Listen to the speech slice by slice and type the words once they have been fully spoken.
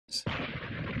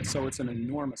So it's an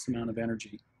enormous amount of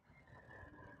energy.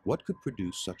 What could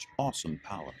produce such awesome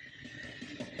power?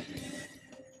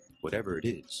 Whatever it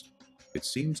is, it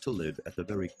seems to live at the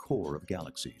very core of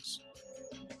galaxies.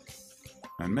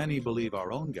 And many believe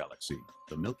our own galaxy,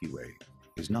 the Milky Way,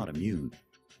 is not immune,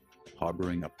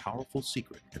 harboring a powerful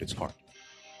secret at its heart.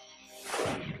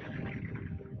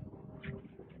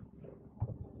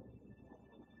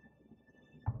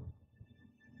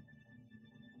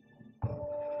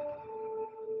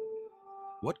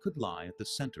 What could lie at the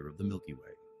center of the Milky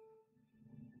Way?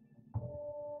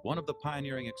 One of the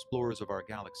pioneering explorers of our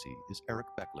galaxy is Eric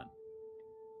Becklin.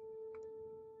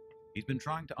 He's been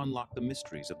trying to unlock the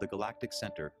mysteries of the galactic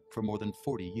center for more than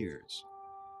 40 years.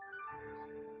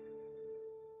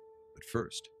 But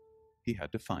first, he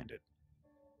had to find it.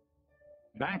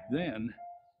 Back then,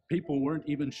 people weren't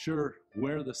even sure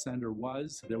where the center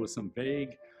was. There was some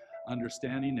vague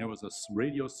understanding. There was a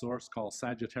radio source called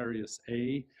Sagittarius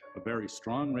A, a very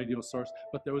strong radio source,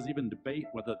 but there was even debate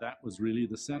whether that was really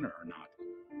the center or not.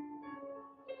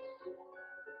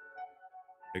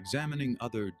 Examining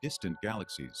other distant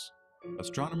galaxies,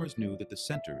 astronomers knew that the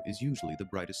center is usually the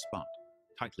brightest spot,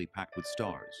 tightly packed with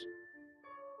stars.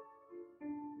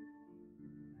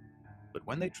 But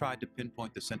when they tried to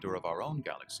pinpoint the center of our own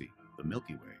galaxy, the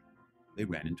Milky Way, they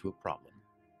ran into a problem.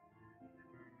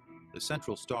 The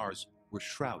central stars were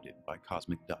shrouded by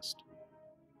cosmic dust.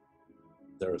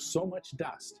 There is so much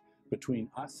dust between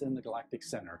us and the galactic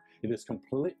center, it is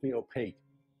completely opaque.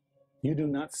 You do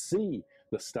not see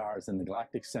the stars in the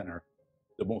galactic center.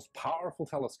 The most powerful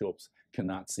telescopes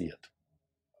cannot see it.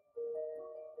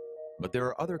 But there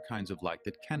are other kinds of light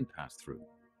that can pass through,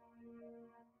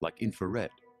 like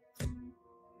infrared,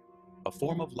 a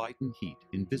form of light and heat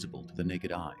invisible to the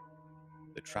naked eye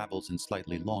that travels in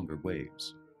slightly longer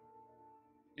waves.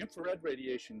 Infrared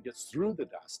radiation gets through the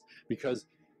dust because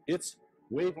its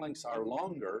wavelengths are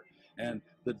longer and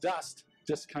the dust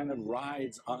just kind of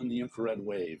rides on the infrared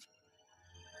wave.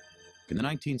 In the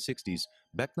 1960s,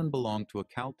 Becklin belonged to a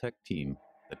Caltech team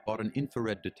that bought an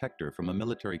infrared detector from a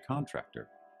military contractor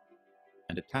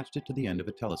and attached it to the end of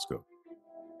a telescope.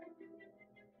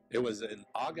 It was in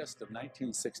August of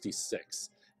 1966.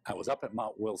 I was up at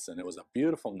Mount Wilson. It was a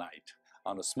beautiful night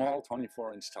on a small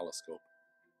 24-inch telescope.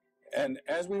 And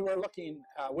as we were looking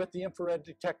with the infrared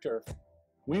detector,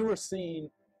 we were seeing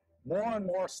more and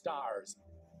more stars.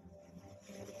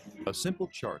 A simple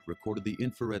chart recorded the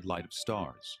infrared light of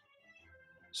stars.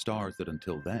 Stars that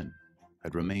until then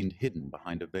had remained hidden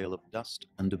behind a veil of dust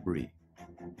and debris.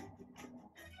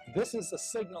 This is a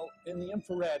signal in the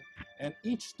infrared, and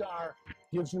each star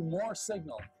gives you more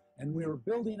signal. And we were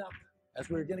building up, as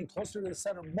we were getting closer to the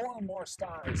center, more and more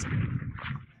stars.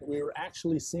 We were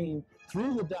actually seeing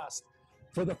through the dust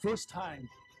for the first time,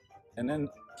 and then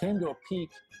came to a peak,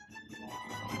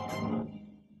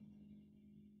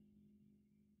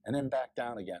 and then back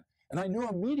down again. And I knew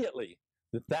immediately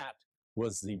that that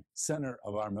was the center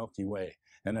of our Milky Way,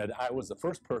 and that I was the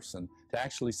first person to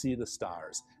actually see the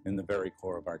stars in the very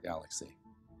core of our galaxy.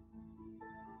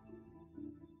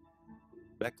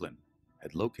 Becklin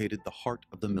had located the heart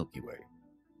of the Milky Way.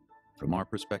 From our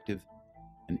perspective,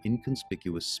 an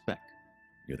inconspicuous speck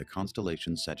near the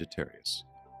constellation Sagittarius.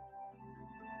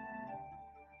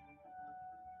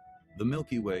 The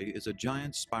Milky Way is a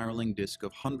giant spiraling disk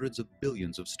of hundreds of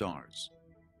billions of stars,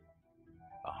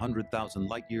 100,000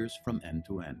 light years from end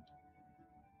to end.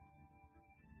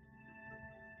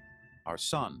 Our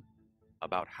sun,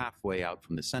 about halfway out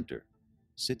from the center,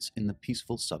 sits in the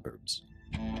peaceful suburbs.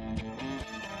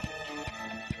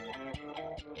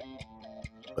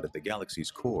 But at the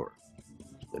galaxy's core,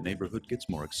 the neighborhood gets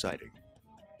more exciting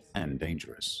and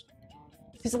dangerous.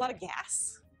 There's a lot of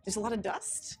gas. There's a lot of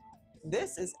dust.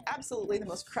 This is absolutely the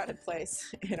most crowded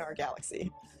place in our galaxy.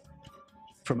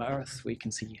 From Earth, we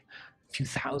can see a few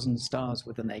thousand stars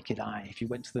with the naked eye. If you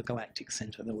went to the galactic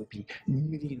center, there would be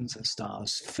millions of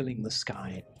stars filling the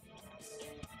sky.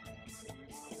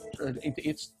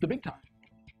 It's the big time.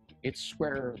 It's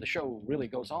where the show really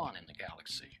goes on in the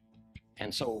galaxy.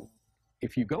 And so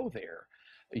if you go there,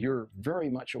 you're very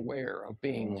much aware of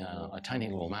being a tiny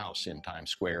little mouse in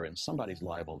Times Square, and somebody's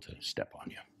liable to step on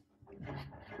you.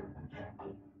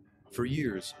 For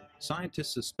years,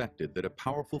 scientists suspected that a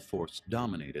powerful force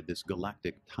dominated this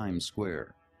galactic Times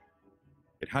Square.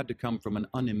 It had to come from an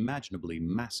unimaginably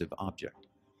massive object.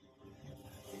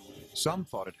 Some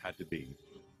thought it had to be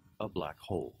a black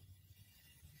hole.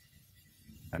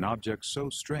 An object so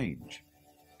strange,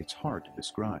 it's hard to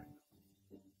describe.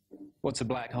 What's a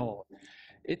black hole?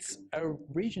 It's a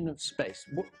region of space.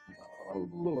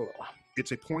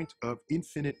 It's a point of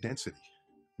infinite density.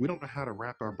 We don't know how to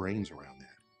wrap our brains around that.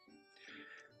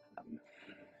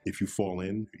 If you fall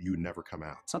in, you never come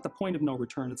out. It's not the point of no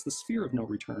return, it's the sphere of no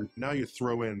return. Now you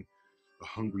throw in a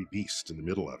hungry beast in the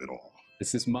middle of it all.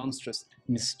 It's this monstrous,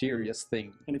 mysterious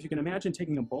thing. And if you can imagine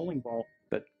taking a bowling ball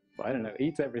But, I don't know,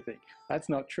 eats everything. That's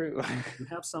not true. you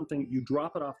have something, you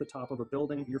drop it off the top of a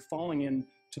building, you're falling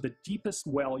into the deepest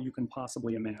well you can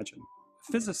possibly imagine.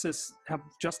 Physicists have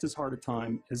just as hard a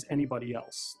time as anybody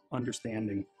else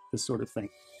understanding this sort of thing.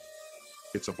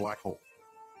 It's a black hole.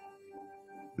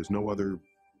 There's no other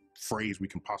phrase we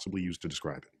can possibly use to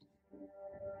describe it.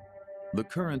 The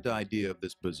current idea of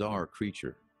this bizarre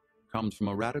creature comes from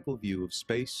a radical view of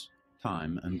space,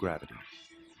 time, and gravity.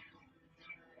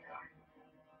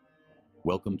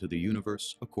 Welcome to the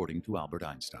universe according to Albert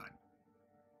Einstein.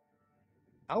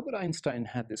 Albert Einstein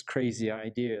had this crazy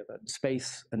idea that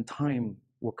space and time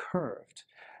were curved,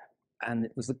 and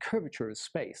it was the curvature of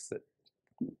space that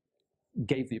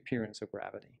gave the appearance of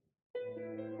gravity.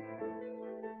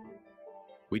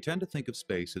 We tend to think of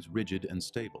space as rigid and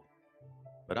stable,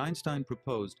 but Einstein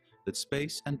proposed that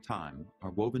space and time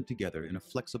are woven together in a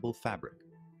flexible fabric.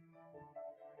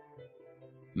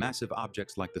 Massive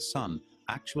objects like the sun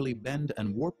actually bend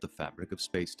and warp the fabric of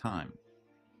space-time,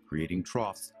 creating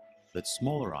troughs that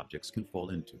smaller objects can fall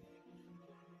into.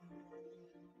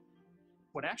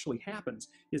 What actually happens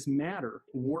is matter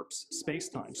warps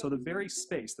space-time. So the very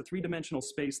space, the three-dimensional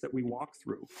space that we walk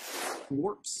through,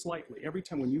 warps slightly. Every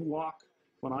time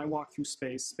when I walk through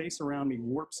space, space around me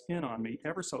warps in on me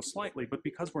ever so slightly, but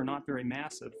because we're not very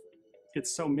massive,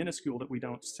 it's so minuscule that we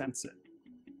don't sense it.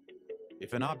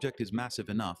 If an object is massive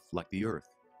enough, like the Earth,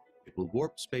 it will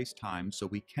warp space-time so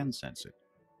we can sense it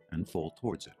and fall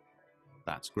towards it.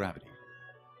 That's gravity.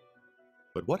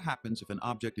 But what happens if an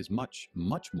object is much,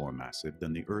 much more massive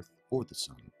than the Earth or the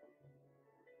Sun?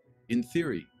 In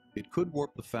theory, it could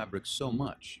warp the fabric so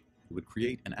much it would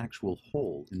create an actual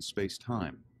hole in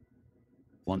space-time.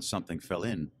 Once something fell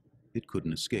in, it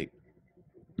couldn't escape,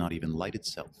 not even light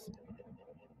itself.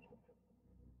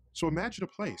 So imagine a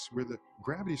place where the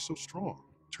gravity is so strong,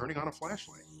 turning on a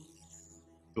flashlight.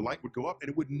 The light would go up and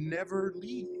it would never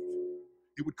leave.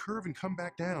 It would curve and come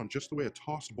back down just the way a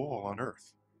tossed ball on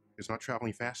Earth. It's not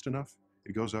traveling fast enough,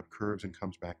 it goes up, curves, and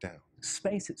comes back down.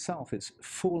 Space itself is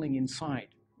falling inside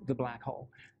the black hole.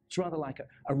 It's rather like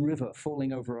a river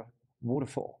falling over a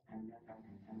waterfall.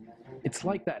 It's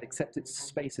like that, except it's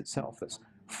space itself that's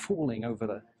falling over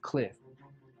the cliff.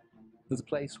 There's a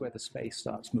place where the space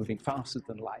starts moving faster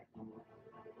than light.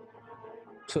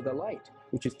 So the light,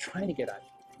 which is trying to get out,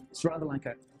 it's rather like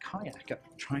a kayaker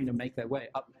trying to make their way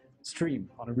upstream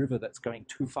on a river that's going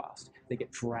too fast. They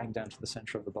get dragged down to the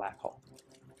center of the black hole.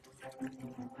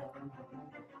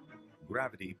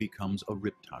 Gravity becomes a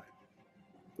riptide.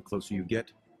 The closer you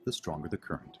get, the stronger the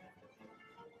current.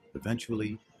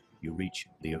 Eventually, you reach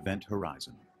the event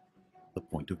horizon, the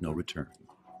point of no return.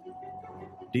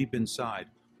 Deep inside,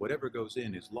 whatever goes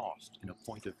in is lost in a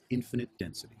point of infinite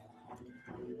density.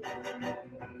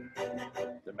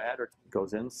 The matter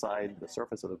goes inside the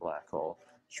surface of the black hole,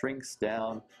 shrinks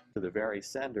down to the very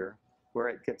center, where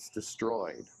it gets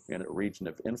destroyed in a region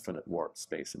of infinite warp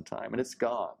space and time, and it's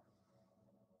gone.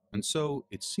 And so,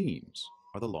 it seems,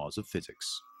 are the laws of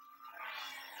physics.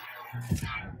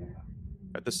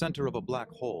 At the center of a black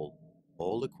hole,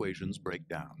 all equations break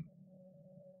down.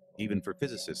 Even for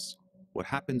physicists, what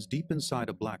happens deep inside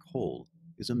a black hole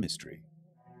is a mystery.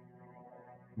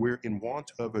 We're in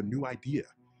want of a new idea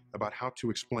about how to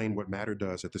explain what matter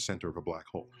does at the center of a black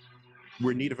hole.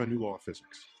 We're in need of a new law of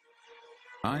physics.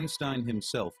 Einstein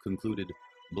himself concluded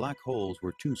black holes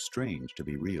were too strange to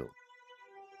be real.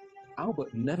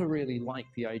 Albert never really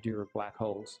liked the idea of black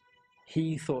holes.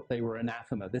 He thought they were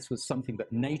anathema. This was something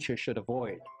that nature should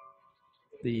avoid.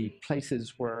 The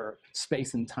places where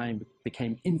space and time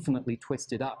became infinitely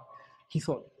twisted up, he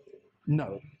thought,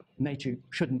 no, nature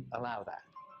shouldn't allow that.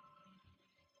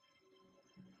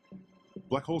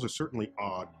 Black holes are certainly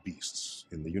odd beasts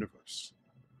in the universe.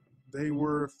 They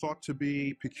were thought to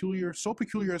be peculiar, so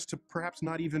peculiar as to perhaps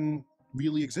not even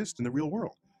really exist in the real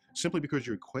world. Simply because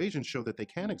your equations show that they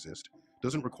can exist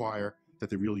doesn't require that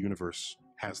the real universe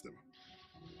has them.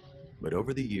 But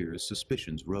over the years,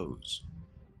 suspicions rose.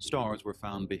 Stars were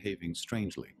found behaving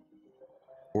strangely,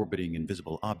 orbiting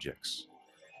invisible objects,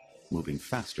 moving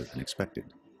faster than expected.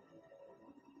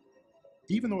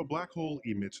 Even though a black hole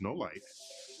emits no light,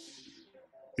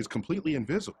 is completely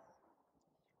invisible,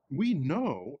 we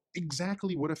know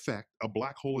exactly what effect a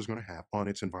black hole is going to have on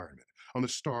its environment, on the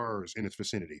stars in its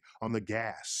vicinity, on the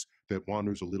gas that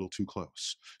wanders a little too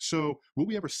close. So will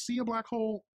we ever see a black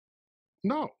hole?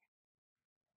 No.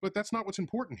 But that's not what's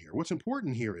important here. What's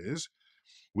important here is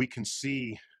we can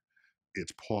see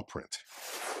its paw print.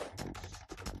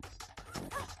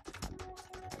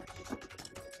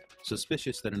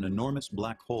 Suspicious that an enormous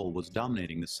black hole was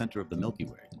dominating the center of the Milky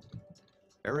Way,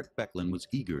 Eric Becklin was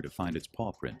eager to find its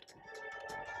paw print.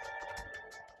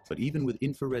 But even with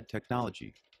infrared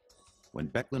technology, when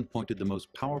Becklin pointed the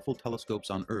most powerful telescopes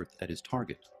on Earth at his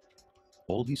target,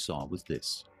 all he saw was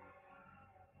this: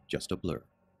 just a blur.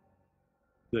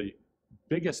 The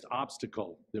biggest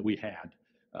obstacle that we had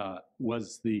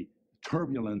was the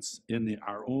turbulence in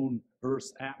our own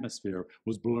Earth's atmosphere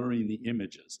was blurring the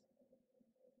images.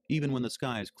 Even when the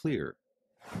sky is clear,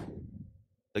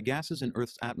 the gases in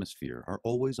Earth's atmosphere are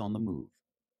always on the move,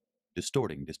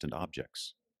 distorting distant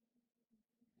objects.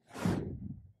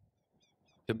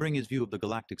 To bring his view of the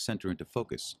galactic center into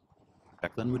focus,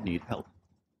 Becklin would need help.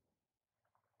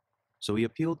 So he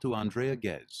appealed to Andrea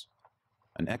Ghez,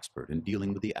 an expert in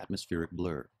dealing with the atmospheric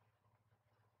blur.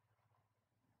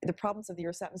 The problems of the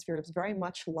Earth's atmosphere is very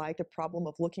much like the problem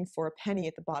of looking for a penny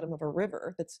at the bottom of a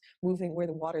river that's moving, where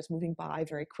the water is moving by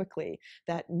very quickly.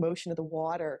 That motion of the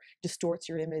water distorts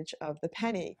your image of the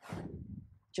penny.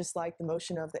 Just like the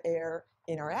motion of the air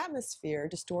in our atmosphere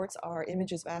distorts our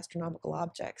images of astronomical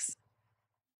objects.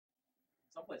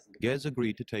 Ghez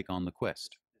agreed to take on the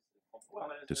quest,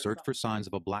 to search for signs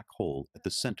of a black hole at the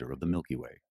center of the Milky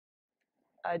Way.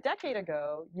 A decade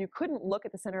ago, you couldn't look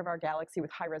at the center of our galaxy with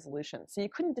high resolution, so you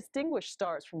couldn't distinguish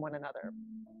stars from one another.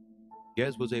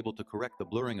 Ghez was able to correct the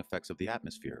blurring effects of the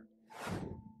atmosphere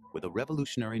with a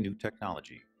revolutionary new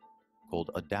technology called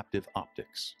adaptive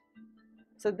optics.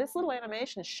 So this little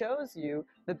animation shows you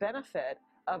the benefit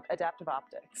of adaptive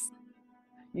optics.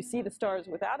 You see the stars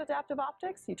without adaptive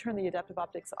optics, you turn the adaptive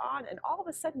optics on, and all of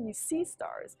a sudden you see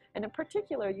stars. And in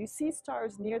particular, you see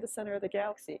stars near the center of the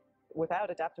galaxy.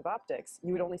 Without adaptive optics,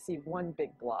 you would only see one big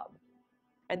blob.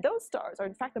 And those stars are,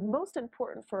 in fact, the most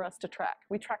important for us to track.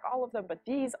 We track all of them, but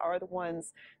these are the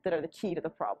ones that are the key to the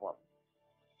problem.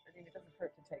 I think it doesn't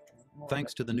hurt to take more.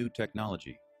 Thanks to the new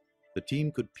technology, the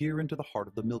team could peer into the heart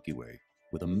of the Milky Way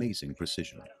with amazing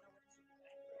precision.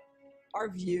 Our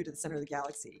view to the center of the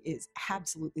galaxy is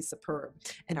absolutely superb,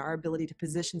 and our ability to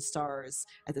position stars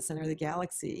at the center of the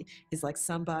galaxy is like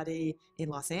somebody in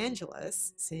Los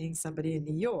Angeles seeing somebody in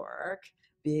New York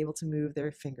be able to move their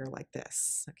finger like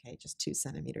this. Okay, just 2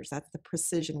 centimeters. That's the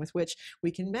precision with which we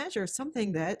can measure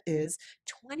something that is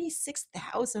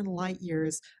 26,000 light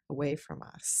years away from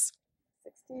us.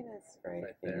 16 is right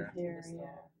there. Here, yeah.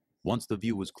 Once the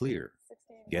view was clear,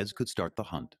 Ghez could start the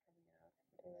hunt.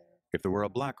 If there were a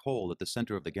black hole at the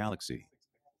center of the galaxy,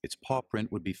 its paw print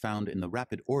would be found in the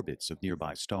rapid orbits of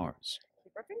nearby stars.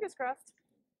 Keep our fingers crossed.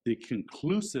 The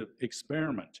conclusive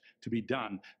experiment to be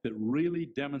done that really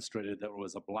demonstrated that it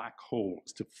was a black hole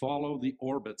is to follow the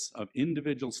orbits of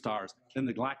individual stars in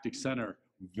the galactic center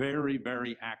very,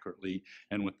 very accurately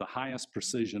and with the highest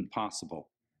precision possible.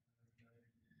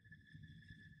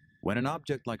 When an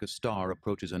object like a star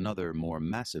approaches another, more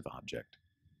massive object,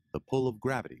 the pull of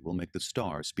gravity will make the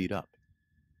star speed up.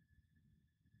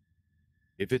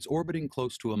 If it's orbiting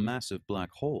close to a massive black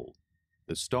hole,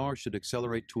 the star should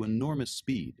accelerate to enormous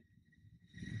speed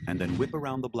and then whip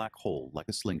around the black hole like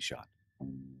a slingshot.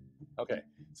 Okay,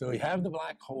 so we have the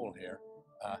black hole here.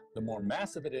 The more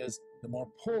massive it is, the more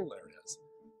pull there is.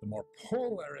 The more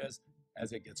pull there is,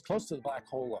 as it gets close to the black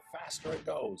hole, the faster it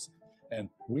goes. And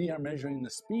we are measuring the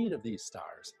speed of these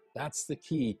stars. That's the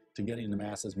key to getting the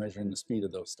masses, measuring the speed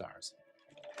of those stars.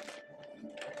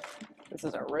 This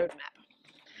is our roadmap,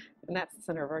 and that's the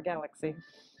center of our galaxy.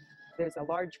 There's a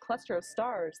large cluster of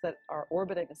stars that are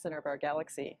orbiting the center of our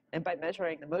galaxy, and by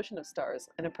measuring the motion of stars,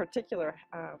 and in particular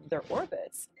their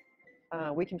orbits,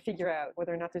 we can figure out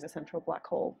whether or not there's a central black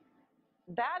hole.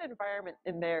 That environment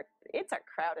in there, it's a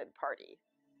crowded party.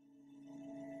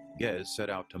 Ghez set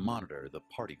out to monitor the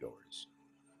partygoers,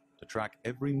 to track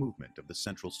every movement of the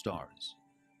central stars.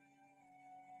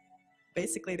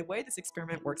 Basically, the way this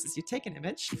experiment works is you take an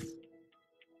image,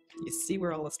 you see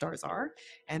where all the stars are,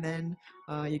 and then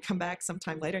you come back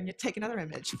sometime later and you take another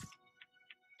image,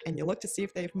 and you look to see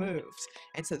if they've moved.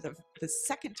 And so the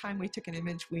second time we took an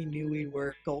image, we knew we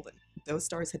were golden. Those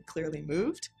stars had clearly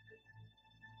moved.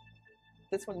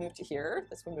 This one moved to here,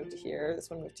 this one moved to here, this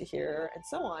one moved to here, and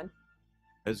so on.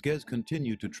 As Ghez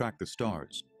continued to track the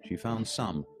stars, she found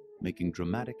some making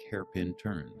dramatic hairpin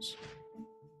turns.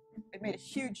 It made a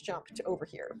huge jump to over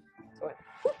here. So it went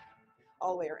whoop,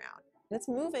 all the way around. And it's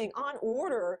moving on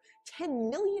order 10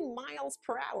 million miles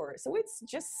per hour. So it's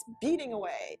just speeding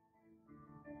away.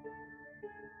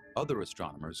 Other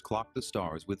astronomers clocked the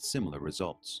stars with similar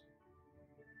results.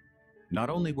 Not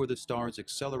only were the stars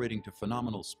accelerating to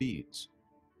phenomenal speeds,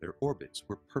 their orbits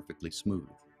were perfectly smooth.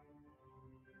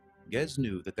 Ghez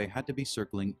knew that they had to be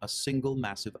circling a single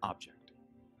massive object.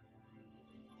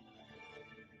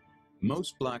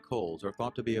 Most black holes are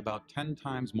thought to be about 10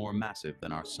 times more massive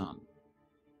than our Sun,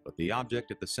 but the object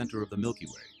at the center of the Milky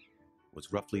Way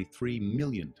was roughly 3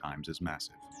 million times as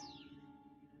massive.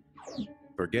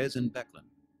 For Gez and Becklin,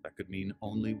 that could mean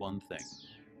only one thing.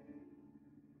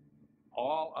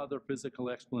 All other physical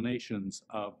explanations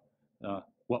of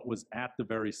what was at the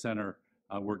very center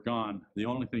were gone. The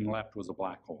only thing left was a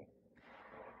black hole.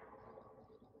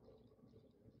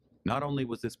 Not only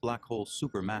was this black hole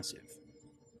supermassive,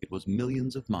 it was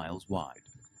millions of miles wide.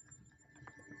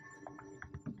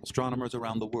 Astronomers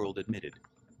around the world admitted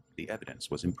the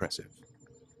evidence was impressive.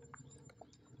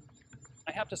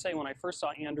 I have to say, when I first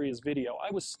saw Andrea's video,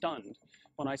 I was stunned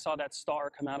when I saw that star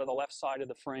come out of the left side of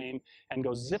the frame and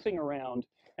go zipping around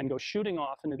and go shooting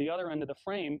off into the other end of the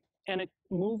frame, and it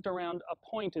moved around a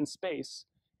point in space,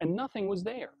 and nothing was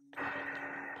there.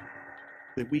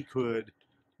 That we could,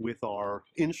 with our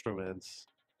instruments,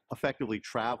 effectively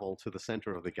travel to the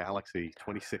center of the galaxy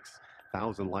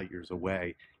 26,000 light years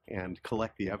away and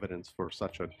collect the evidence for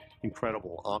such an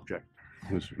incredible object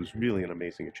was really an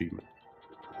amazing achievement.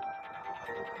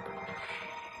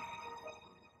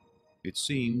 It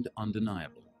seemed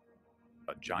undeniable,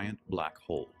 a giant black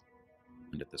hole,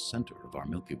 and at the center of our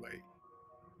Milky Way.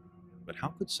 But how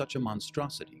could such a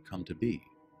monstrosity come to be?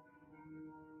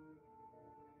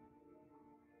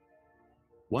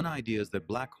 One idea is that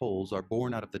black holes are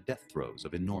born out of the death throes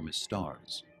of enormous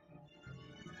stars.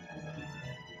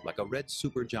 Like a red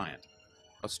supergiant,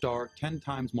 a star 10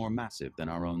 times more massive than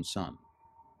our own Sun.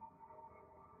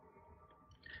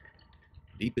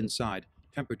 Deep inside,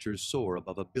 temperatures soar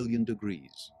above 1 billion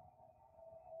degrees.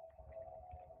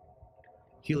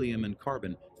 Helium and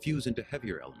carbon fuse into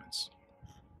heavier elements: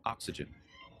 oxygen,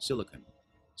 silicon,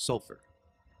 sulfur.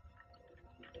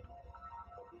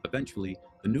 Eventually,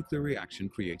 the nuclear reaction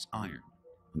creates iron,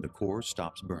 and the core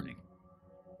stops burning.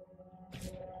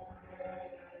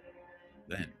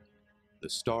 Then, the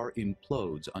star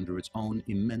implodes under its own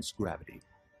immense gravity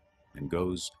and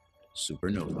goes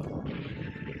supernova.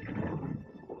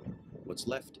 What's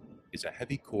left is a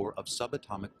heavy core of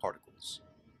subatomic particles,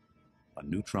 a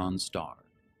neutron star.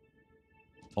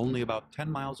 Only about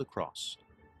 10 miles across,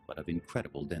 but of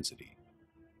incredible density.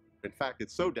 In fact,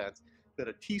 it's so dense that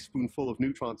a teaspoonful of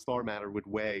neutron star matter would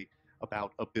weigh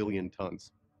about 1 billion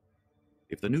tons.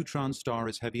 If the neutron star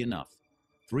is heavy enough,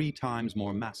 3 times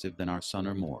more massive than our Sun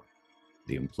or more,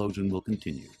 the implosion will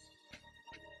continue.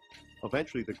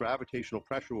 Eventually, the gravitational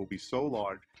pressure will be so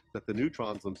large that the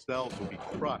neutrons themselves will be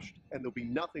crushed, and there'll be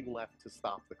nothing left to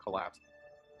stop the collapse.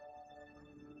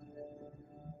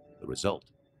 The result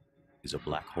is a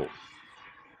black hole.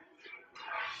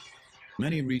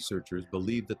 Many researchers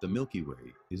believe that the Milky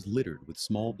Way is littered with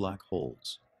small black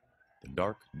holes, the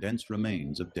dark, dense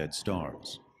remains of dead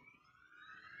stars.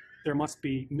 There must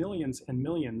be millions and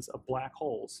millions of black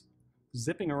holes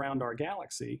zipping around our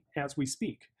galaxy as we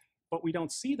speak, but we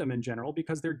don't see them in general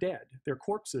because they're dead. They're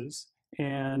corpses,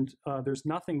 and there's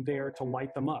nothing there to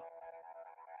light them up.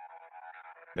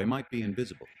 They might be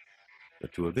invisible,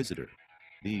 but to a visitor,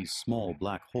 these small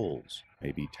black holes,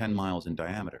 maybe 10 miles in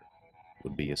diameter,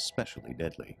 would be especially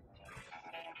deadly.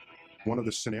 One of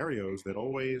the scenarios that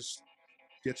always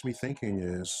gets me thinking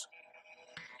is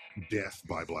death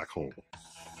by black hole.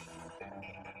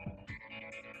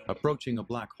 Approaching a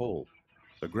black hole,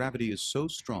 the gravity is so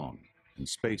strong and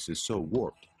space is so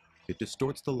warped, it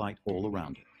distorts the light all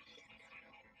around it.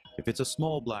 If it's a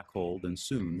small black hole, then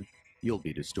soon you'll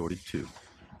be distorted too,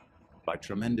 by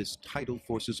tremendous tidal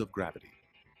forces of gravity.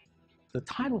 The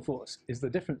tidal force is the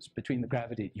difference between the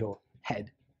gravity at your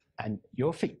head and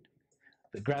your feet.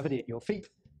 The gravity at your feet,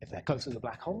 if they're closer to the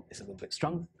black hole, is a little bit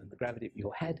stronger than the gravity at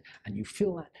your head, and you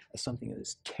feel that as something that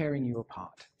is tearing you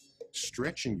apart.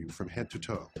 Stretching you from head to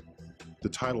toe. The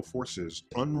tidal forces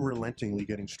unrelentingly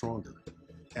getting stronger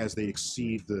as they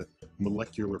exceed the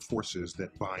molecular forces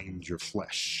that bind your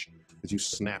flesh, as you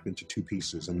snap into 2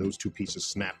 pieces, and those 2 pieces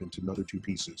snap into another 2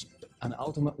 pieces. And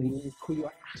ultimately, when you pull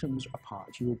your atoms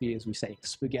apart, you will be, as we say,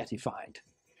 spaghettified.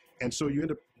 And so you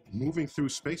end up moving through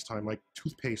space-time like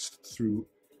toothpaste through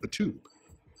a tube.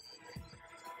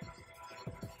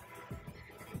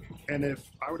 And if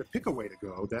I were to pick a way to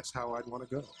go, that's how I'd want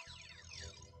to go.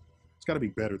 It's got to be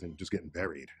better than just getting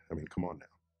buried. I mean, come on now.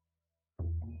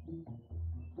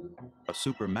 A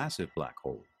supermassive black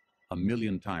hole, 1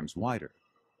 million times wider,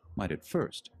 might at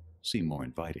first seem more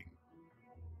inviting.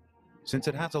 Since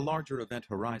it has a larger event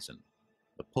horizon,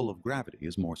 the pull of gravity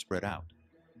is more spread out.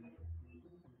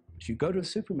 If you go to a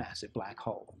supermassive black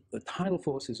hole, the tidal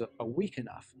forces are weak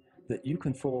enough that you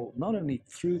can fall not only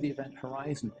through the event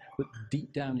horizon, but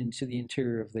deep down into the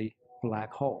interior of the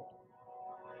black hole.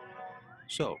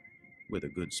 So, with a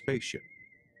good spaceship,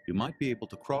 you might be able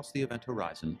to cross the event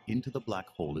horizon into the black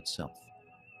hole itself.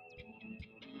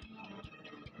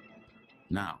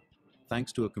 Now,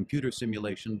 thanks to a computer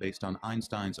simulation based on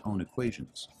Einstein's own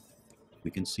equations,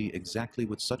 we can see exactly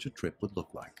what such a trip would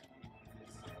look like.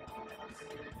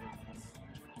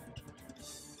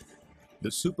 The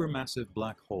supermassive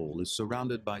black hole is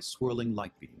surrounded by swirling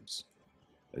light beams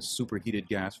as superheated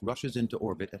gas rushes into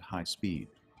orbit at high speed.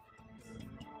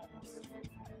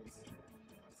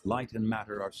 Light and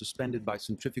matter are suspended by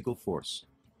centrifugal force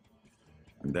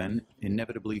and then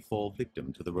inevitably fall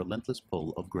victim to the relentless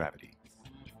pull of gravity.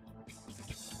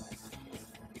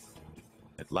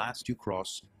 At last you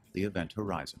cross the event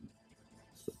horizon,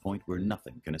 the point where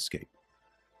nothing can escape.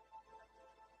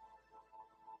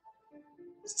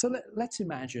 So let's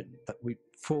imagine that we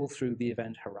fall through the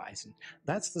event horizon.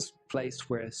 That's the place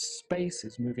where space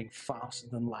is moving faster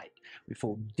than light. We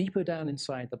fall deeper down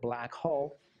inside the black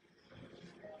hole.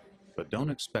 But don't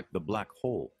expect the black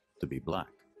hole to be black.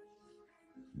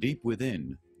 Deep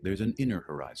within, there's an inner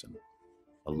horizon,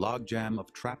 a logjam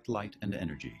of trapped light and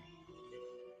energy.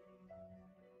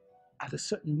 At a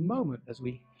certain moment, as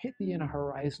we hit the inner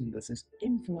horizon, there's this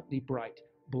infinitely bright,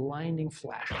 blinding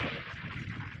flash.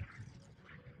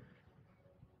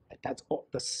 That's all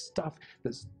the stuff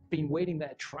that's been waiting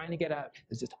there, trying to get out,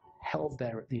 is just held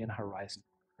there at the inner horizon.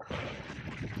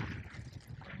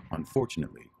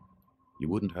 Unfortunately, you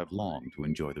wouldn't have long to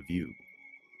enjoy the view.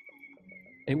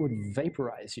 It would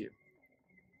vaporize you.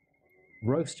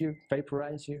 Roast you,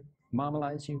 vaporize you,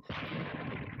 marmalize you.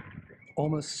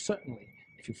 Almost certainly,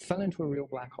 if you fell into a real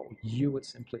black hole, you would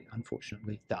simply,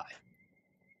 unfortunately, die.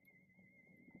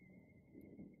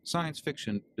 Science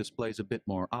fiction displays a bit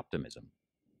more optimism,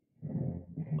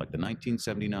 like the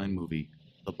 1979 movie,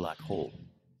 The Black Hole.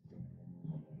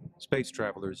 Space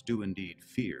travelers do indeed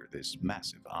fear this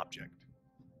massive object.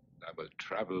 I will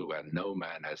travel where no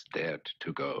man has dared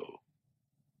to go.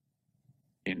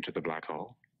 Into the black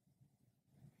hole?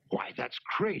 Why, that's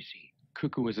crazy.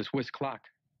 Cuckoo is a Swiss clock.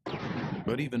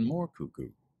 But even more cuckoo,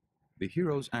 the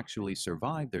heroes actually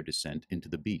survive their descent into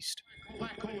the beast,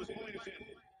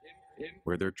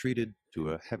 where they're treated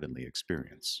to a heavenly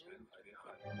experience.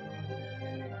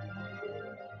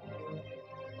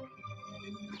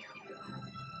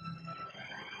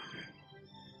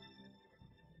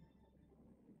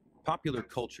 Popular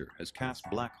culture has cast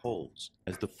black holes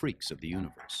as the freaks of the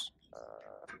universe.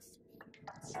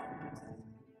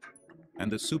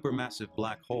 And the supermassive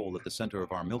black hole at the center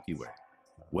of our Milky Way,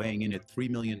 weighing in at 3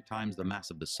 million times the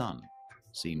mass of the Sun,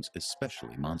 seems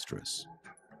especially monstrous.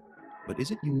 But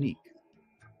is it unique?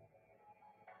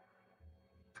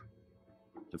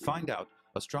 To find out,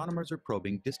 astronomers are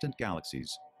probing distant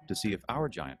galaxies to see if our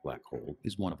giant black hole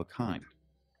is one of a kind,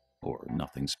 or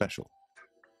nothing special.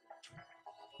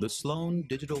 The Sloan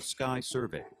Digital Sky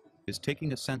Survey is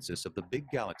taking a census of the big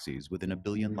galaxies within 1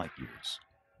 billion light years.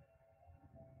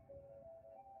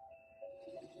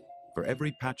 For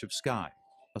every patch of sky,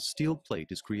 a steel plate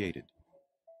is created.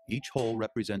 Each hole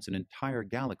represents an entire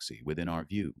galaxy within our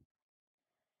view.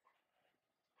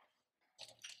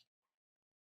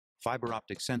 Fiber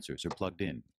optic sensors are plugged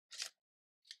in.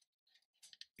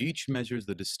 Each measures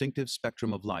the distinctive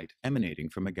spectrum of light emanating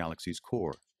from a galaxy's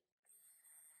core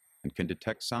and can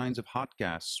detect signs of hot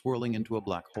gas swirling into a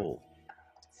black hole.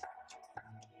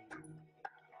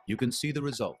 You can see the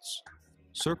results.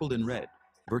 Circled in red,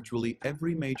 virtually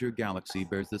every major galaxy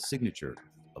bears the signature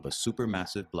of a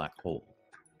supermassive black hole.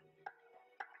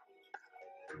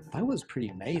 That was pretty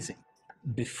amazing.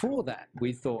 Before that,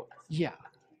 we thought, yeah,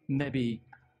 maybe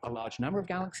a large number of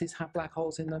galaxies have black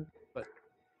holes in them, but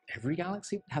every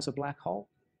galaxy has a black hole?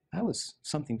 That was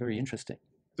something very interesting.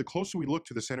 The closer we look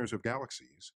to the centers of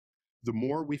galaxies, the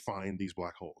more we find these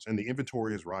black holes, and the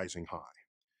inventory is rising high.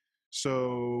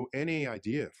 So any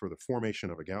idea for the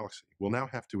formation of a galaxy will now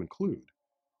have to include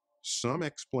some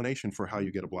explanation for how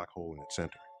you get a black hole in its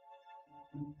center.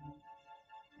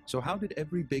 So how did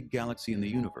every big galaxy in the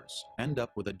universe end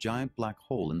up with a giant black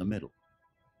hole in the middle?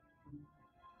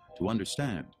 To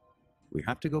understand, we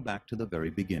have to go back to the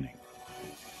very beginning.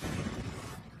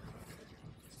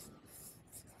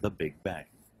 The Big Bang.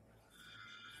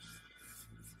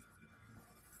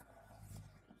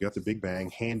 You got the Big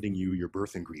Bang handing you your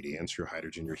birth ingredients, your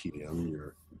hydrogen, your helium,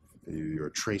 your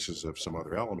traces of some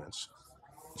other elements.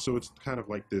 So it's kind of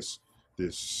like this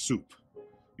soup.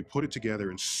 You put it together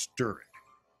and stir it.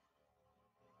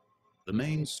 The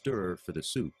main stirrer for the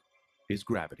soup is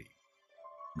gravity,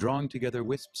 drawing together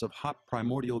wisps of hot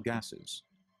primordial gases.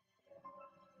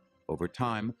 Over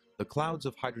time, the clouds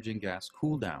of hydrogen gas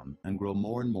cool down and grow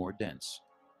more and more dense,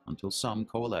 until some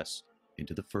coalesce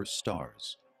into the first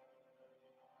stars.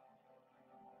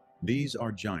 These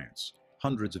are giants,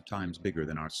 hundreds of times bigger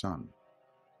than our sun.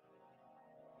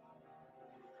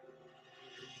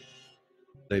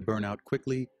 They burn out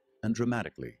quickly and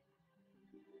dramatically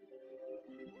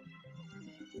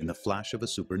in the flash of a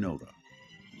supernova.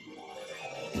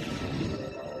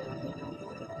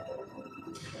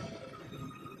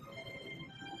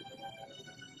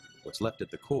 What's left at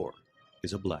the core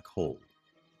is a black hole.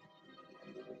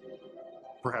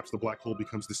 Perhaps the black hole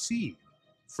becomes the seed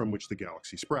from which the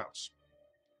galaxy sprouts,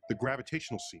 the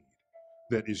gravitational seed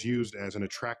that is used as an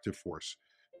attractive force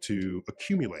to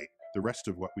accumulate the rest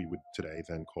of what we would today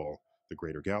then call the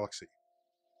greater galaxy.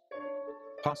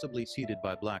 Possibly seeded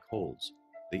by black holes,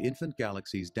 the infant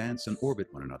galaxies dance and orbit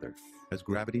one another as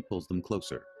gravity pulls them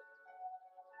closer.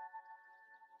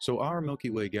 So our Milky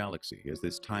Way galaxy, as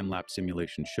this time-lapse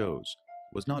simulation shows,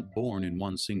 was not born in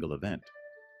one single event.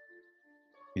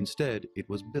 Instead, it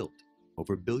was built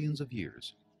over billions of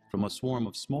years from a swarm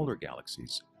of smaller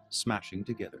galaxies smashing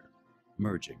together,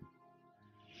 merging.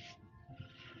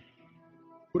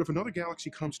 But if another galaxy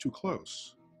comes too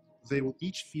close, they will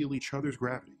each feel each other's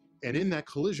gravity. And in that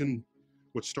collision,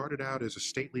 what started out as a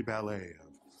stately ballet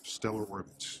of stellar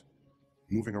orbits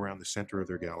moving around the center of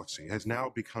their galaxy has now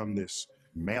become this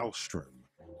maelstrom.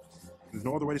 There's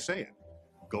no other way to say it.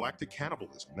 Galactic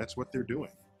cannibalism, that's what they're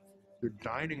doing. They're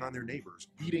dining on their neighbors,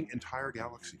 eating entire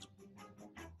galaxies.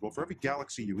 Well, for every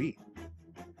galaxy you eat,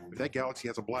 if that galaxy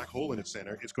has a black hole in its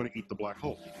center, it's going to eat the black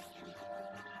hole.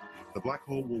 The black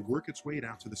hole will work its way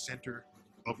down to the center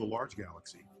of the large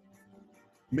galaxy,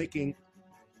 making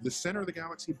the center of the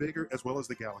galaxy bigger as well as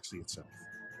the galaxy itself.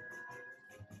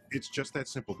 It's just that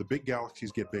simple. The big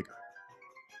galaxies get bigger,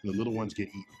 and the little ones get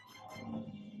eaten.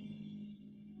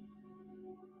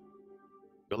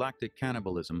 Galactic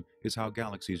cannibalism is how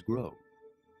galaxies grow,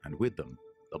 and with them,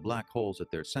 the black holes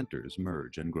at their centers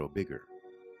merge and grow bigger.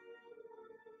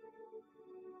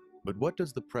 But what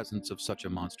does the presence of such a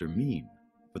monster mean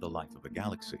for the life of a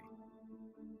galaxy?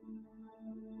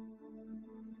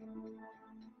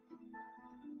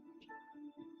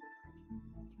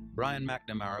 Brian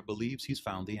McNamara believes he's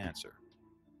found the answer,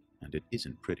 and it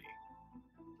isn't pretty.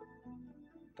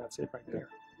 That's it right there.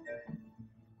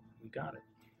 We got it.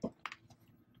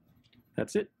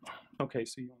 That's it. Okay,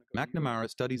 so you want to go McNamara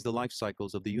studies the life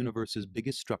cycles of the universe's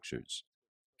biggest structures,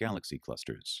 galaxy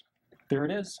clusters. There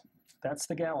it is. That's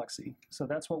the galaxy. So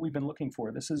that's what we've been looking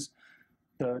for. This is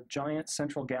the giant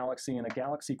central galaxy in a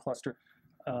galaxy cluster.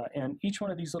 And each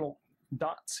one of these little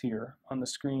dots here on the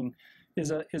screen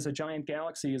is a giant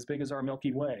galaxy as big as our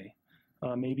Milky Way,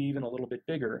 maybe even a little bit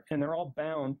bigger. And they're all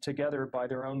bound together by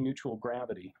their own mutual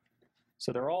gravity.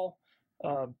 So they're all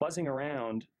buzzing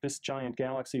around this giant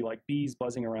galaxy like bees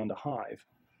buzzing around a hive.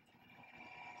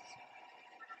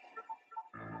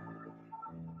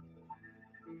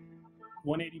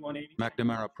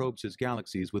 McNamara probes his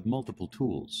galaxies with multiple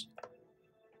tools: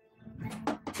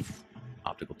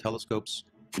 optical telescopes,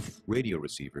 radio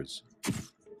receivers,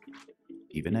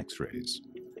 even X-rays.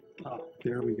 Oh,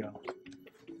 there we go.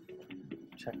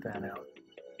 Check that out.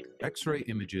 X-ray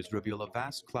images reveal a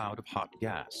vast cloud of hot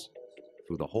gas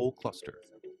through the whole cluster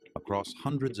across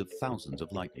hundreds of thousands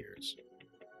of light years.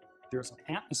 There's an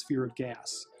atmosphere of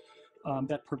gas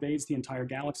that pervades the entire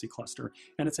galaxy cluster,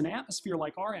 and it's an atmosphere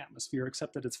like our atmosphere,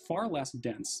 except that it's far less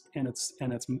dense and it's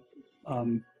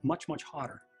much, much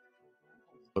hotter.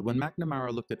 But when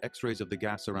McNamara looked at X-rays of the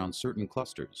gas around certain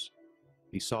clusters,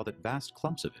 he saw that vast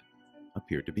clumps of it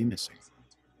appeared to be missing.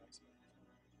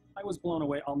 I was blown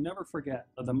away. I'll never forget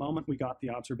the moment we got the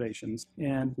observations,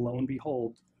 and lo and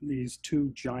behold, these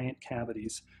two giant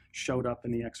cavities showed up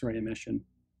in the X-ray emission.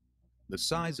 The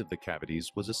size of the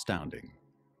cavities was astounding.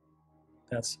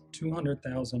 That's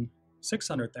 200,000,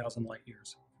 600,000 light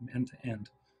years from end to end.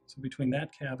 So between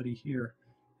that cavity here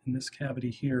and this cavity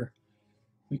here,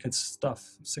 we could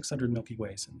stuff 600 Milky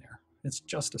Ways in there. It's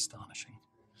just astonishing.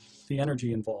 The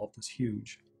energy involved is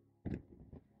huge.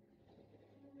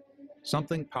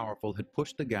 Something powerful had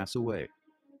pushed the gas away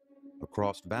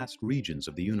across vast regions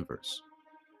of the universe.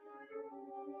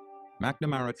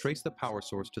 McNamara traced the power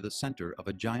source to the center of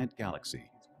a giant galaxy,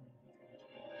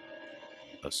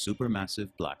 a supermassive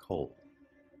black hole.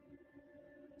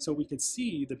 So we could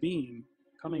see the beam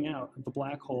coming out of the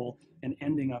black hole and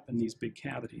ending up in these big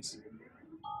cavities.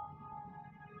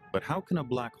 But how can a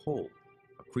black hole,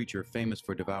 a creature famous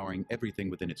for devouring everything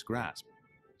within its grasp,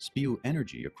 spew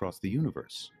energy across the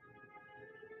universe?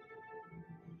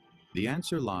 The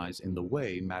answer lies in the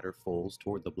way matter falls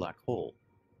toward the black hole.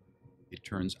 It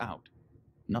turns out,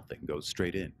 nothing goes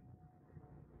straight in.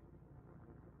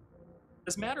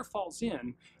 As matter falls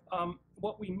in,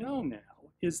 what we know now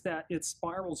is that it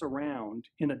spirals around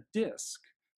in a disk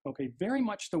Okay, very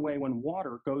much the way when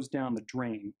water goes down the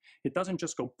drain. It doesn't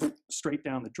just go straight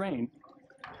down the drain.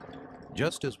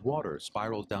 Just as water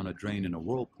spirals down a drain in a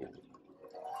whirlpool,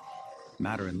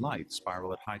 matter and light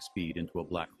spiral at high speed into a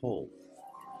black hole.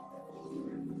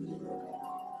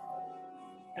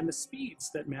 And the speeds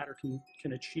that matter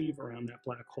can achieve around that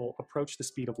black hole approach the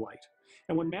speed of light.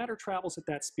 And when matter travels at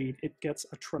that speed, it gets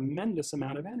a tremendous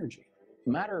amount of energy.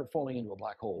 Matter falling into a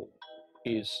black hole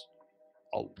is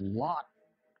a lot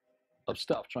of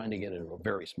stuff trying to get into a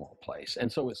very small place. And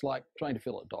so it's like trying to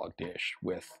fill a dog dish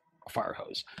with a fire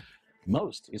hose.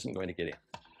 Most isn't going to get in.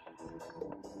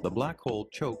 The black hole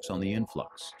chokes on the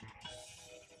influx.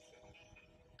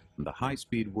 And the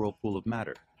high-speed whirlpool of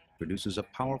matter produces a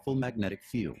powerful magnetic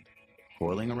field,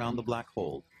 coiling around the black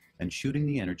hole and shooting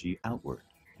the energy outward.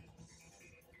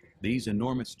 These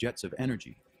enormous jets of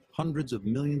energy, hundreds of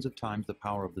millions of times the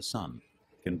power of the sun,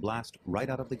 can blast right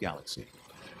out of the galaxy.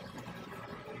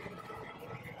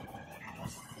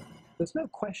 There's no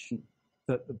question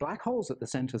that the black holes at the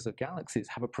centers of galaxies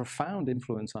have a profound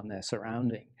influence on their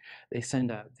surrounding. They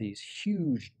send out these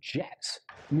huge jets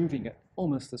moving at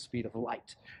almost the speed of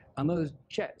light. And those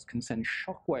jets can send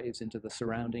shock waves into the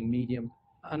surrounding medium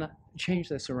and change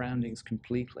their surroundings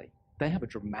completely. They have a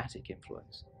dramatic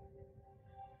influence.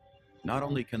 Not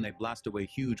only can they blast away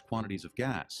huge quantities of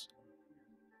gas,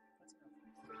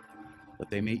 but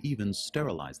they may even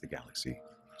sterilize the galaxy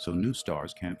so new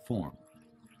stars can't form.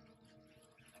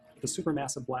 The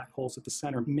supermassive black holes at the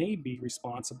center may be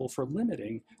responsible for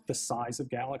limiting the size of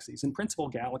galaxies. In principle,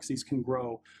 galaxies can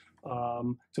grow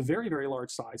to very, very large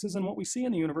sizes, and what we see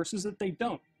in the universe is that they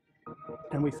don't.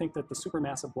 And we think that the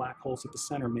supermassive black holes at the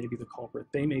center may be the culprit.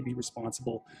 They may be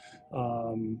responsible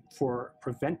for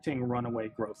preventing runaway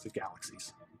growth of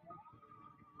galaxies.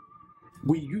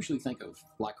 We usually think of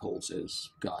black holes as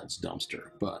God's dumpster,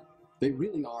 but they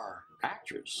really are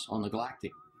actors on the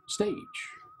galactic stage.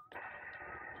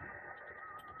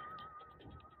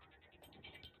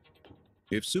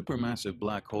 If supermassive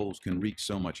black holes can wreak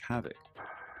so much havoc,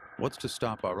 what's to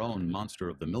stop our own monster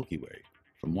of the Milky Way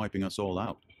from wiping us all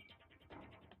out?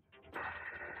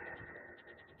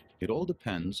 It all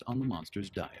depends on the monster's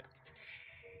diet.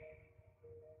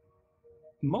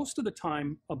 Most of the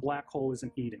time, a black hole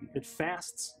isn't eating. It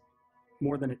fasts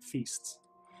more than it feasts.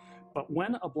 But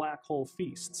when a black hole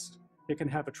feasts, it can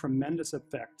have a tremendous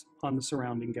effect on the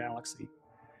surrounding galaxy.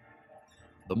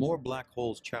 The more black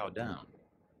holes chow down,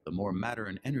 the more matter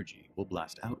and energy will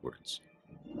blast outwards.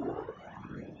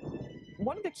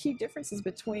 One of the key differences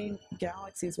between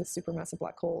galaxies with supermassive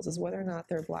black holes is whether or not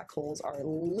their black holes are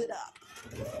lit up,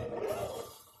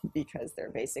 because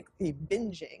they're basically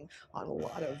binging on a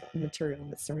lot of material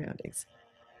in its surroundings.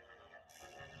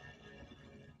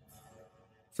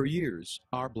 For years,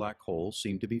 our black hole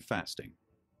seemed to be fasting,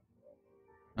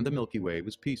 and the Milky Way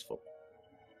was peaceful.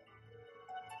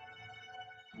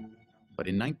 But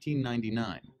in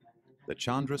 1999, the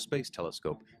Chandra Space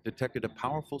Telescope detected a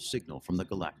powerful signal from the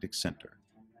galactic center.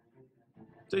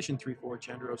 Station 34,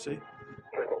 Chandra OC.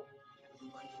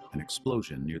 An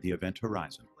explosion near the event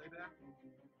horizon.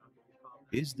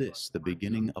 Is this the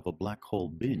beginning of a black hole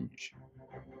binge?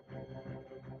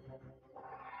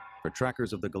 For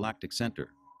trackers of the galactic center,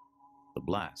 the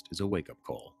blast is a wake-up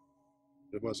call.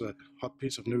 It was a hot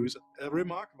piece of news. A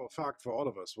remarkable fact for all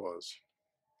of us was,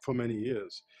 for many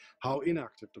years, how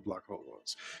inactive the black hole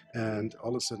was. And all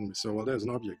of a sudden we saw, well, there's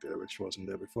an object there which wasn't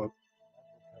there before.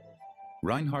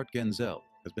 Reinhard Genzel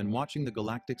has been watching the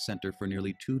galactic center for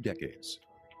nearly 2 decades.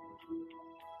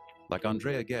 Like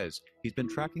Andrea Ghez, he's been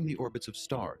tracking the orbits of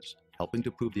stars, helping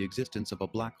to prove the existence of a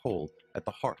black hole at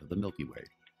the heart of the Milky Way.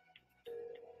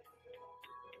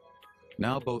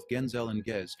 Now both Genzel and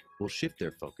Ghez will shift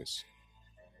their focus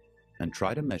and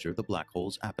try to measure the black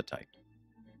hole's appetite.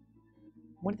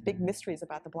 One of the big mysteries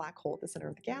about the black hole at the center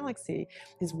of the galaxy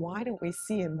is, why don't we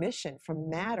see emission from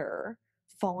matter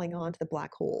falling onto the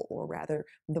black hole, or rather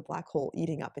the black hole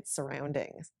eating up its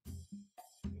surroundings?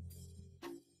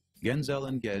 Genzel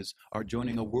and Ghez are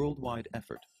joining a worldwide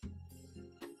effort.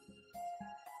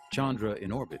 Chandra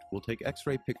in orbit will take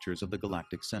X-ray pictures of the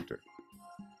galactic center.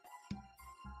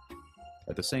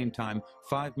 At the same time,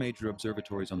 5 major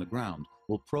observatories on the ground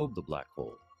will probe the black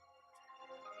hole,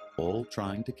 all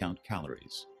trying to count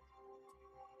calories.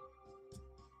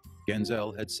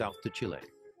 Genzel heads south to Chile,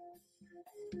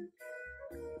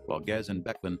 while Ghez and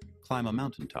Becklin climb a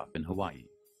mountaintop in Hawaii.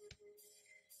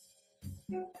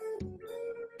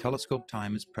 Telescope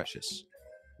time is precious.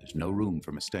 There's no room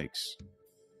for mistakes.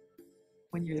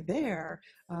 when you're there,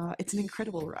 it's an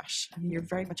incredible rush. I mean, you're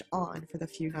very much on for the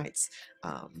few nights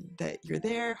that you're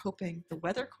there, hoping the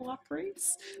weather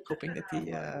cooperates, hoping that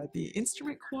the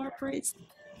instrument cooperates.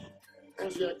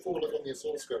 How's the act falling on the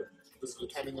oscilloscope? Does the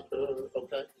timing look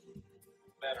okay?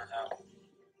 Better now.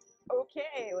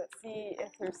 Okay, let's see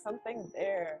if there's something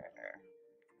there.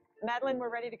 Madeline,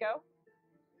 we're ready to go?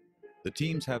 The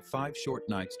teams have 5 short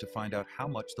nights to find out how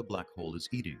much the black hole is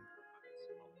eating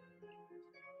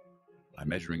by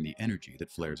measuring the energy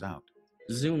that flares out.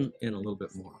 Zoom in a little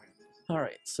bit more. All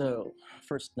right, so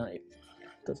first night.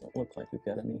 Doesn't look like we've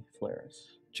got any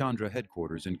flares. Chandra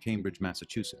headquarters in Cambridge,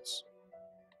 Massachusetts.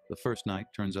 The first night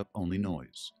turns up only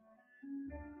noise.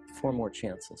 4 more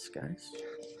chances, guys.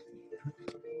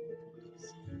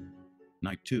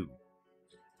 Night 2.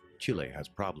 Chile has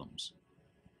problems.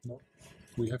 No,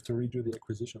 we have to redo the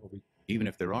acquisition of it. Even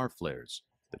if there are flares,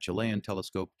 the Chilean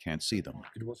telescope can't see them.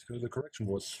 It was the correction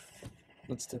was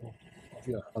unstable.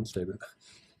 Yeah, unstable.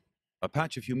 A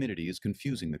patch of humidity is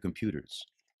confusing the computers.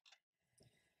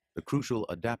 The crucial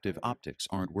adaptive optics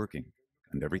aren't working,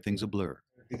 and everything's a blur.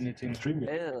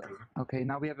 Okay,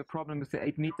 now we have a problem with the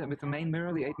 8 meter, with the main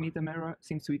mirror. The 8 meter mirror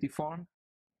seems to be deformed.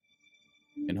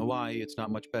 In Hawaii, it's not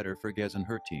much better for Gez and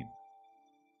her team.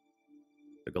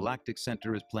 The Galactic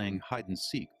Center is playing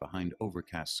hide-and-seek behind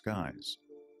overcast skies.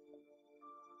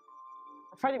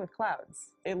 We're fighting with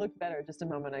clouds. It looked better just a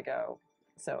moment ago,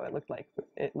 so it looked like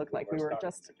we were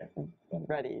just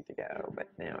ready to go, but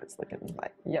now it's looking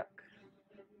like yuck.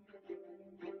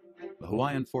 The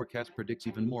Hawaiian forecast predicts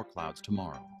even more clouds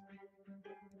tomorrow.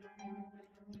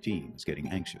 The team is getting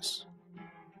anxious.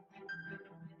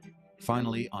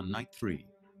 Finally, on night 3,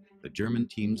 the German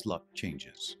team's luck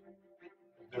changes.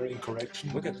 Very incorrect.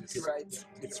 Look at this. Right.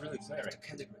 It's really flaring.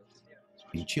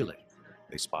 In Chile,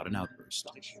 they spot an outburst.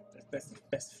 That's the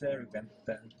best flaring event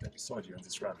that we saw during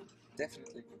this run.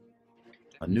 Definitely.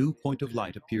 A new point of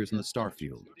light appears in the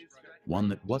starfield, one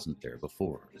that wasn't there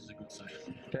before.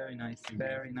 Very nice,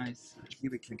 very nice.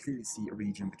 Here we can clearly see a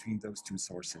region between those 2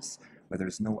 sources where there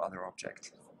is no other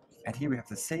object. And here we have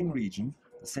the same region,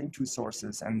 the same 2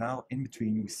 sources, and now in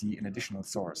between we see an additional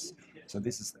source. So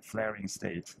this is the flaring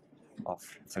state of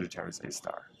Sagittarius A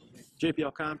star.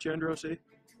 JPL Com, Chandra OC.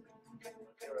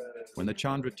 When the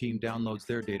Chandra team downloads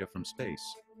their data from space,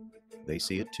 they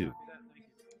see it too.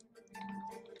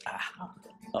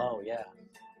 Oh, yeah.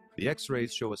 The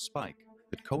X-rays show a spike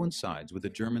that coincides with the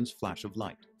Germans' flash of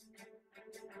light.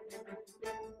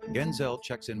 Genzel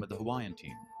checks in with the Hawaiian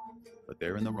team, but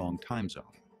they're in the wrong time zone.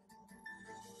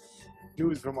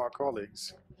 News from our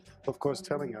colleagues, of course,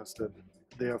 telling us that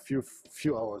they are a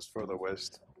few hours further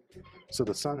west, so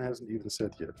the sun hasn't even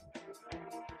set yet.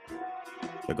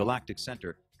 The Galactic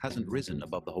Center hasn't risen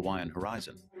above the Hawaiian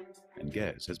horizon, and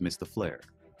Gez has missed the flare.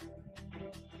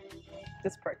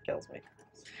 This part kills me.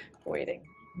 Waiting.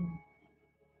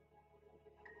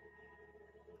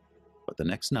 But the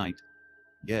next night,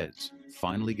 Gez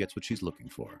finally gets what she's looking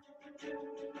for.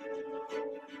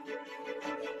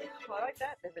 Oh, I like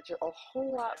that image a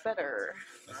whole lot better.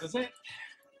 This is it.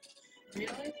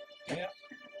 Really? Yeah.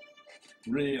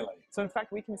 Really. So in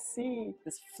fact, we can see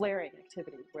this flaring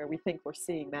activity where we think we're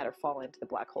seeing matter fall into the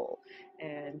black hole.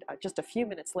 And just a few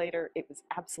minutes later, it was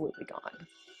absolutely gone.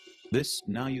 This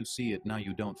now you see it, now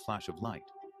you don't flash of light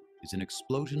is an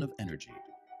explosion of energy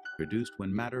produced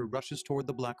when matter rushes toward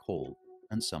the black hole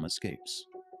and some escapes.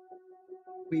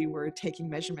 We were taking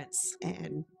measurements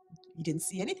and you didn't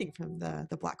see anything from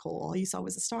the black hole. All you saw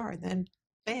was a star, and then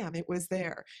bam, it was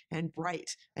there and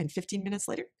bright. And 15 minutes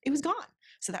later, it was gone.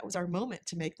 So that was our moment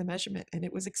to make the measurement. And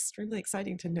it was extremely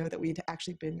exciting to know that we'd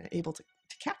actually been able to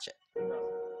catch it.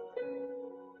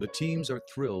 The teams are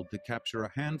thrilled to capture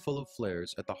a handful of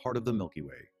flares at the heart of the Milky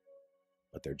Way,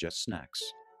 but they're just snacks.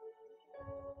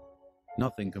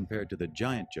 Nothing compared to the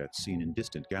giant jets seen in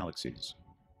distant galaxies.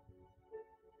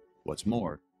 What's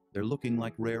more, they're looking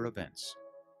like rare events.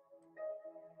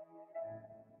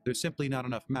 There's simply not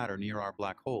enough matter near our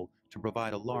black hole to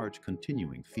provide a large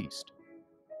continuing feast.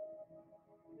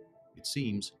 It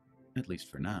seems, at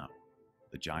least for now,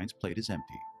 the giant's plate is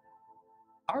empty.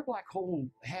 Our black hole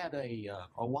had a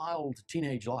wild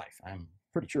teenage life. I'm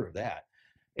pretty sure of that.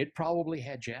 It probably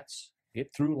had jets.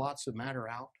 It threw lots of matter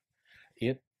out.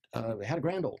 It had a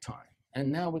grand old time.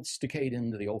 And now it's decayed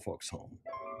into the old folks' home.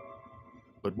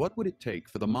 But what would it take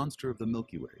for the monster of the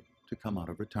Milky Way to come out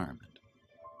of retirement?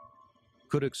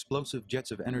 Could explosive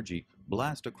jets of energy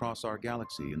blast across our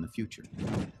galaxy in the future?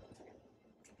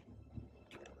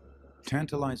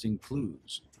 Tantalizing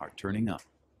clues are turning up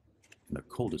in the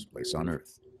coldest place on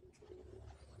Earth.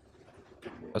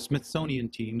 A Smithsonian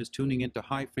team is tuning into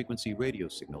high-frequency radio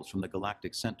signals from the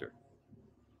Galactic Center.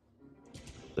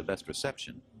 The best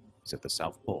reception is at the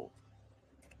South Pole.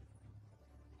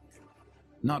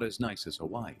 Not as nice as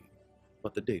Hawaii,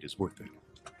 but the date is worth it.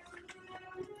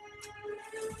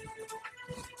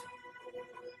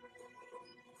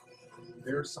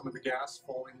 There's some of the gas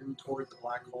falling in toward the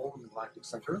black hole in the galactic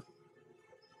center.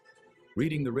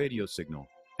 Reading the radio signal,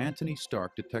 Anthony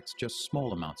Stark detects just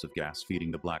small amounts of gas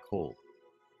feeding the black hole.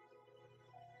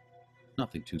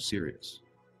 Nothing too serious.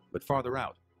 But farther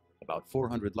out, about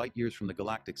 400 light years from the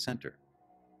galactic center,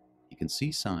 he can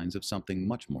see signs of something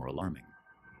much more alarming.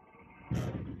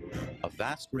 A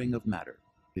vast ring of matter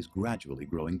is gradually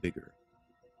growing bigger.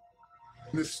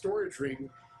 This storage ring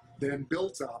then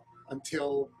builds up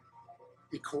until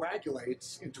it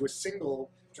coagulates into a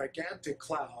single gigantic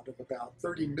cloud of about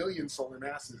 30 million solar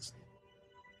masses.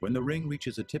 When the ring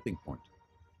reaches a tipping point,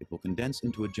 it will condense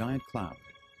into a giant cloud,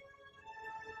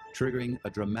 triggering a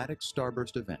dramatic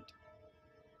starburst event,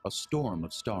 a storm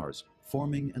of stars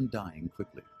forming and dying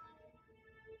quickly.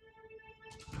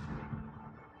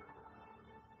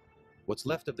 What's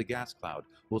left of the gas cloud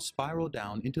will spiral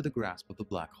down into the grasp of the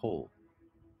black hole,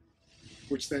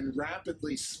 which then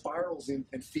rapidly spirals in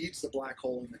and feeds the black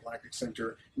hole in the galactic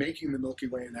center, making the Milky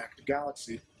Way an active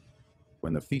galaxy.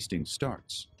 When the feasting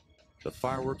starts, the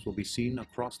fireworks will be seen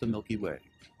across the Milky Way.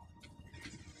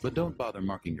 But don't bother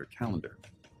marking your calendar.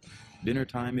 Dinner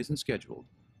time isn't scheduled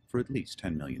for at least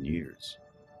 10 million years.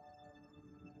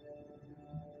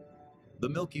 The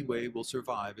Milky Way will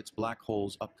survive its black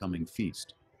hole's upcoming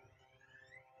feast,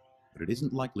 but it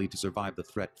isn't likely to survive the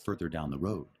threat further down the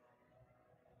road: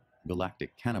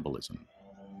 galactic cannibalism.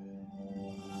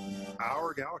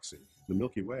 Our galaxy, the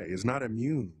Milky Way, is not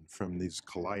immune from these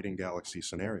colliding galaxy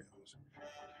scenarios.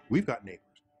 We've got neighbors.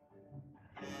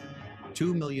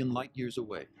 2 million light years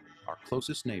away, our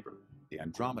closest neighbor, the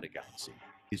Andromeda Galaxy,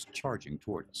 is charging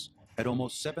toward us at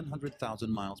almost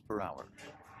 700,000 miles per hour.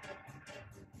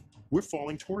 We're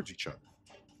falling towards each other,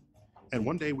 and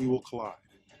one day we will collide.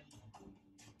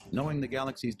 Knowing the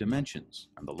galaxy's dimensions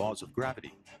and the laws of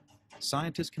gravity,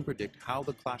 scientists can predict how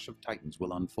the clash of titans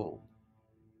will unfold.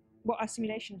 What our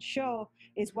simulations show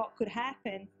is what could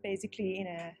happen basically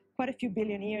in quite a few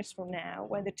billion years from now,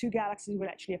 when the two galaxies will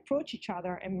actually approach each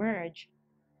other and merge.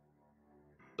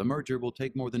 The merger will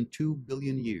take more than 2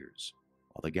 billion years,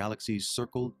 while the galaxies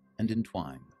circle and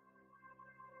entwine.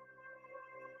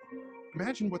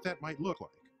 Imagine what that might look like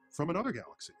from another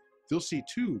galaxy. They'll see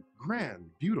two grand,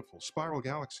 beautiful spiral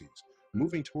galaxies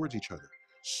moving towards each other,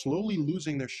 slowly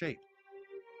losing their shape.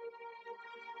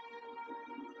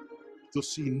 They'll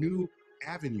see new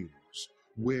avenues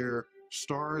where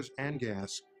stars and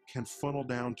gas can funnel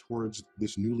down towards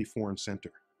this newly formed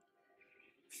center,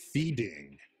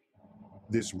 feeding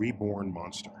this reborn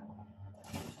monster.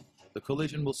 The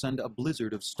collision will send a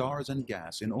blizzard of stars and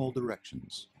gas in all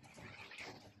directions.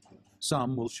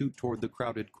 Some will shoot toward the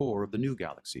crowded core of the new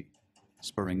galaxy,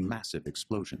 spurring massive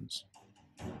explosions.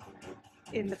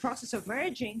 In the process of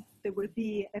merging, there will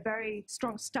be a very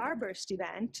strong starburst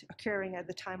event occurring at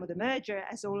the time of the merger,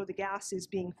 as all of the gas is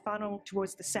being funneled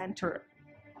towards the center.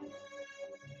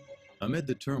 Amid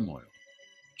the turmoil,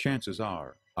 chances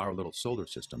are our little solar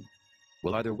system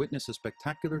will either witness a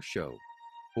spectacular show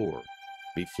or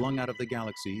be flung out of the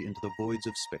galaxy into the voids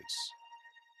of space.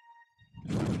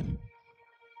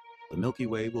 The Milky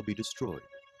Way will be destroyed.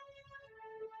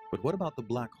 But what about the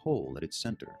black hole at its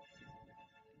center?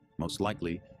 Most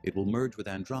likely, it will merge with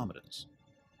Andromeda's,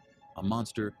 a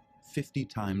monster 50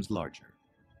 times larger.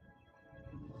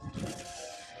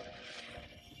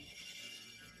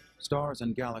 Stars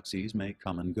and galaxies may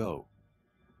come and go,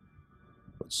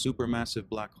 but supermassive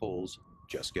black holes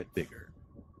just get bigger.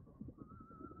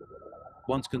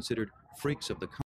 Once considered freaks of the